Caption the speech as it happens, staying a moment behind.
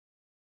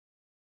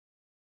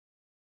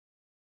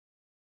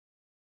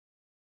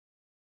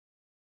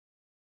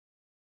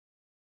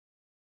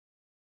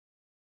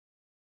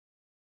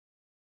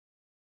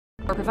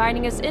for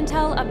providing us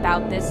intel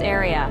about this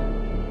area.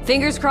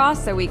 Fingers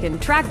crossed that we can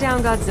track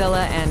down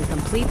Godzilla and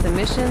complete the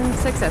mission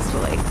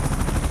successfully.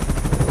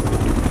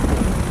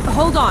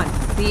 Hold on.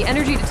 The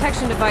energy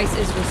detection device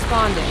is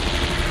responding.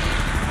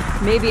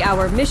 Maybe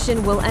our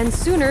mission will end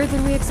sooner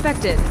than we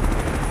expected.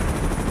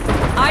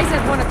 Eyes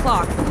at 1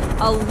 o'clock.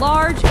 A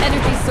large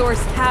energy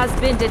source has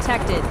been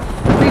detected.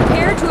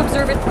 Prepare to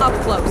observe it up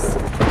close.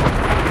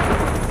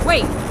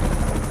 Wait!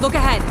 Look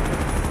ahead.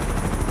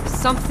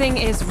 Something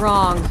is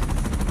wrong.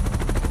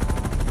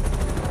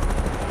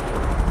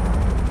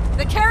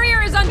 The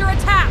carrier is under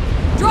attack!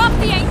 Drop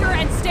the anchor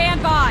and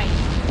stand by!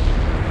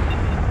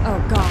 Oh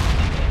god.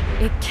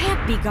 It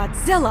can't be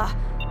Godzilla!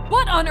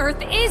 What on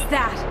earth is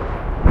that?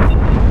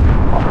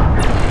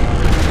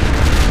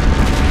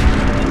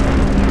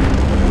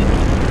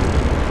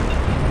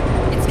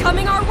 It's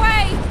coming our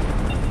way!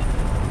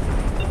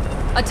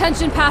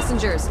 Attention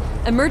passengers.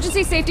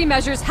 Emergency safety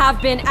measures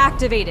have been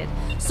activated.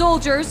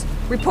 Soldiers,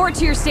 report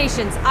to your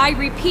stations. I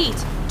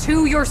repeat,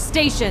 to your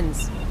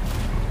stations.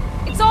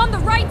 It's on the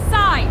right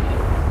side!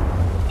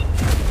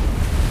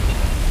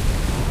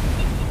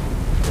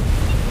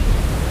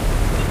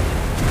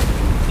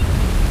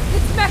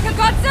 It's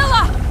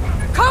megagodzilla!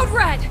 Code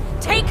Red!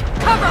 Take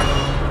cover!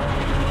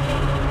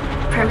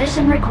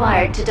 Permission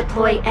required to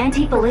deploy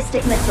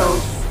anti-ballistic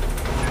missiles.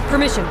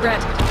 Permission,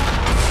 Red.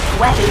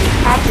 Weapons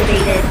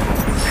activated.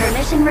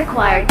 Permission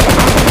required to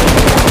activate.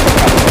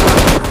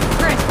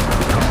 Red,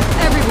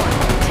 everyone,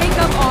 take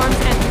up arms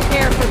and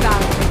prepare for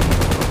battle.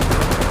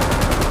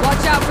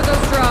 Watch out for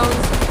those drones.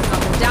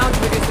 Knock them down to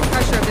reduce the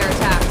pressure of their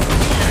attacks.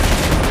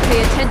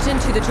 Pay attention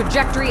to the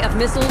trajectory of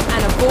missiles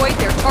and avoid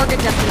their target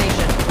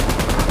destination.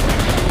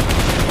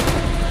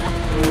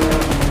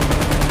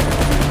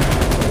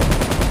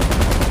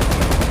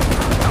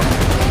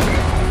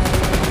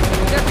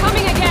 They're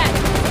coming again!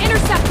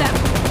 Intercept them!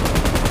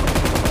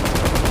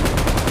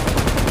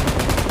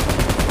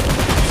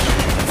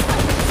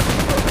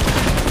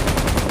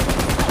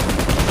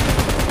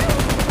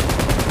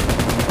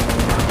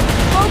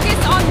 Focus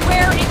on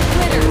where it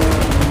glitters.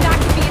 That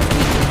could be its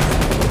weakness.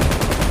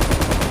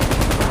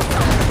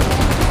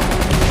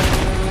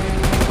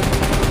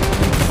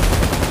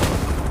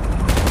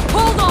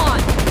 Hold on!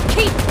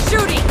 Keep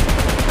shooting!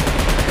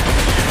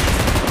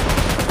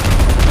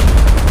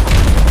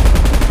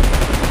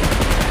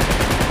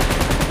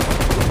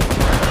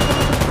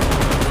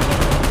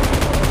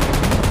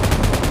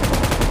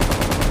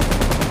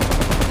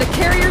 The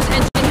carrier's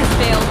engine has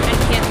failed and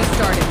can't be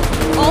started.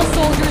 All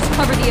soldiers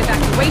cover the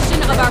evacuation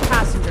of our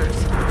passengers.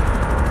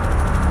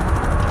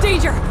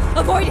 Danger!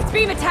 Avoid its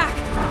beam attack!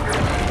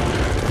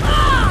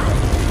 Ah!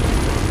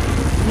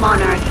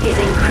 Monarch is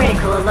in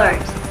critical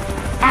alert.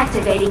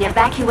 Activating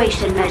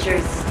evacuation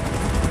measures.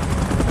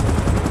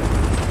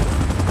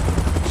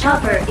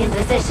 Chopper in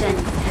position.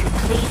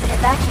 Please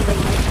evacuate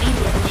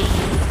immediately.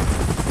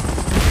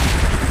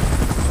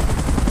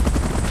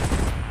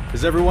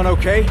 Is everyone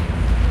okay?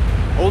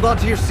 Hold on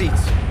to your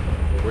seats.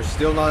 We're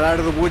still not out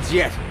of the woods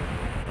yet.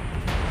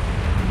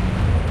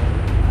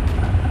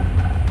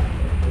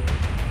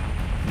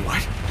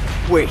 What?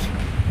 Wait.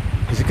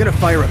 Is it gonna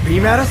fire a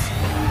beam at us?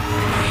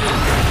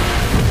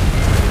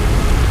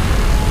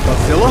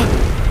 Godzilla?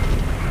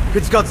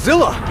 It's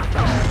Godzilla!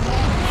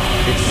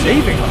 It's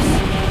saving us!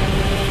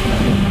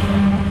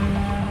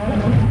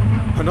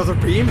 Another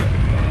beam?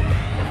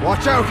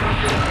 Watch out!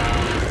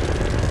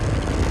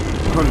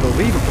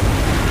 Unbelievable.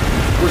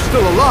 We're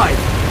still alive!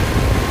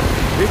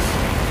 It's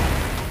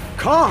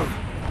Kong!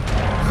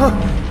 Huh.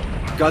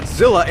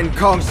 Godzilla and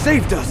Kong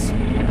saved us!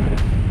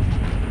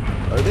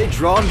 Are they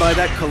drawn by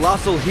that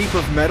colossal heap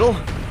of metal?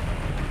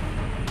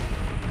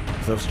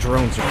 Those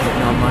drones are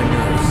getting on my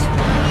nerves.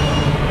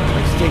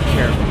 Let's take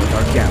care of them with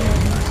our gallery.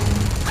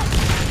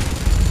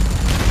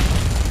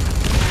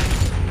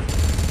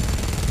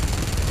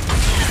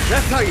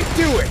 That's how you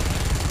do it!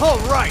 All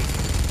right!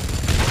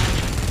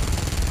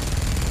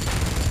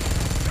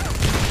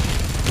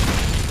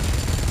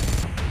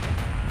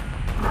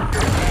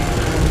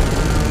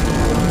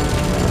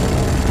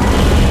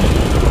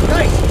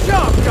 Nice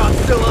job,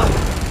 Godzilla!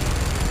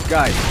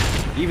 Guys,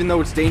 even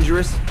though it's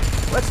dangerous,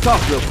 let's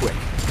talk real quick.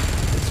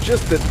 It's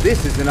just that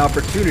this is an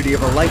opportunity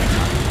of a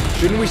lifetime.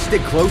 Shouldn't we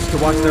stick close to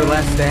watch their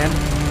last stand?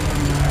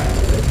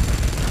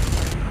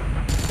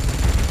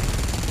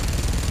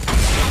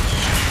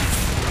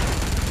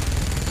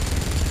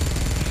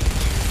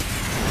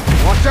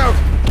 Watch out!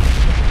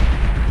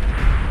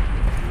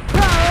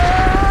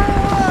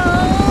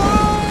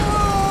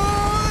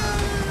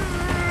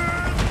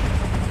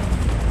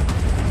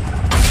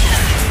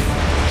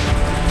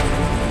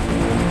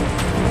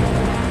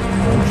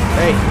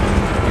 Hey,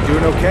 you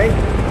doing okay?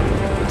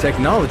 The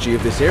technology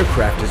of this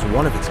aircraft is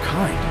one of its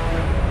kind.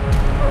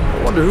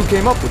 I wonder who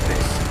came up with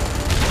this.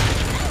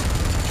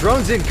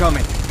 Drones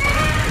incoming.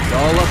 It's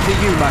all up to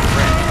you, my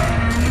friend.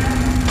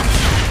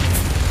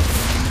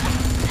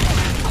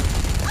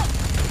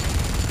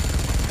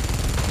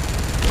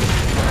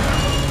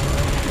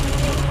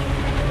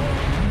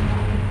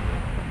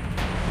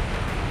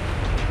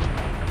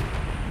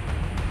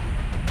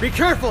 Be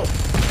careful!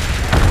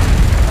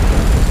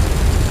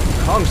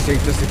 Kong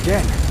saved us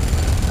again.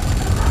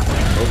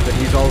 Hope that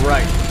he's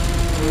alright.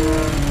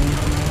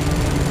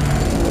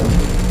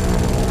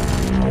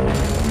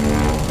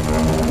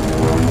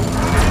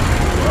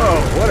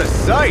 Whoa, what a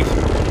sight!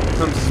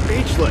 I'm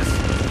speechless.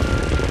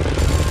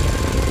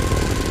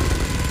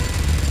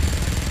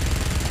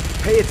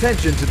 Pay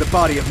attention to the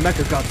body of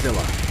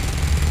Megagodzilla.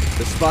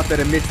 The spot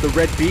that emits the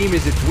red beam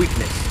is its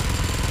weakness.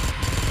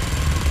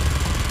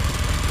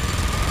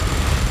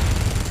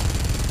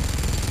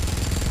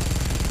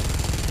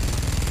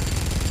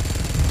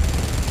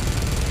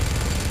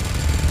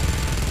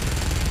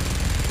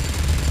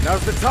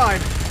 Now's the time.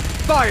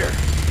 Fire!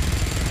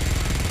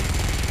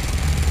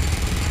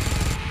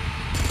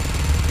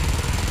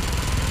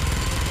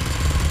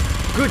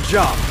 Good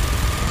job.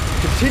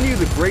 Continue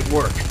the great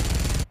work.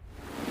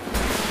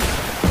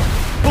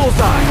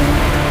 Bullseye!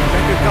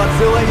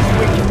 Megagodzilla is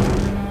weakened.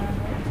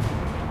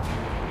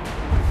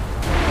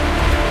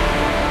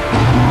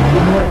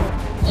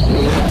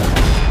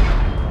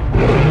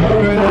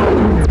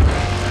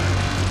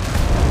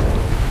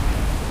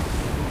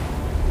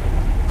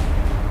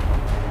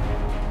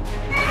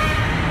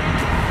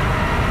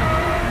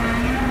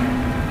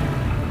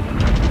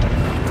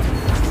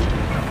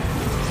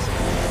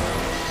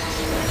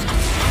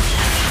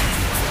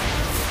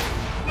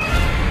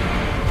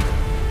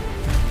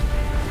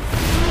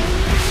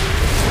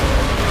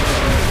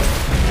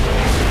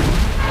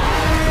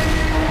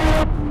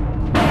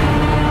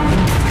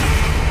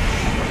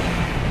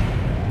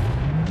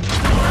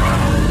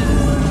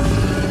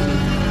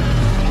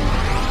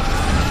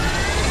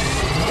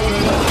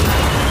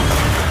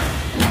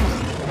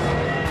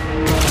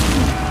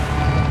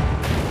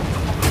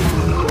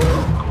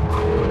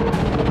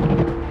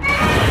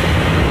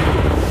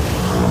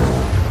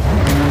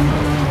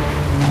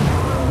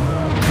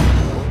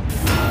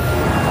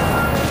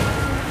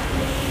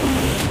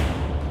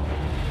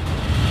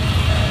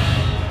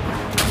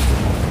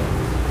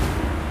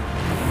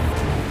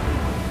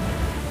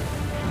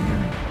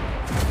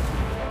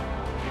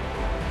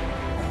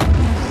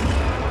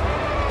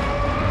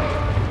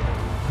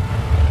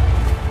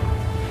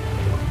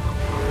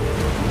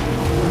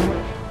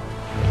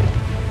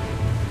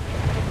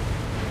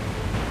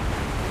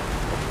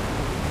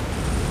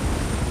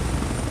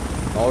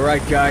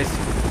 Alright guys,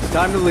 it's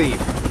time to leave.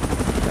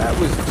 That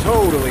was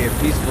totally a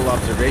peaceful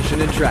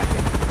observation and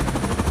tracking.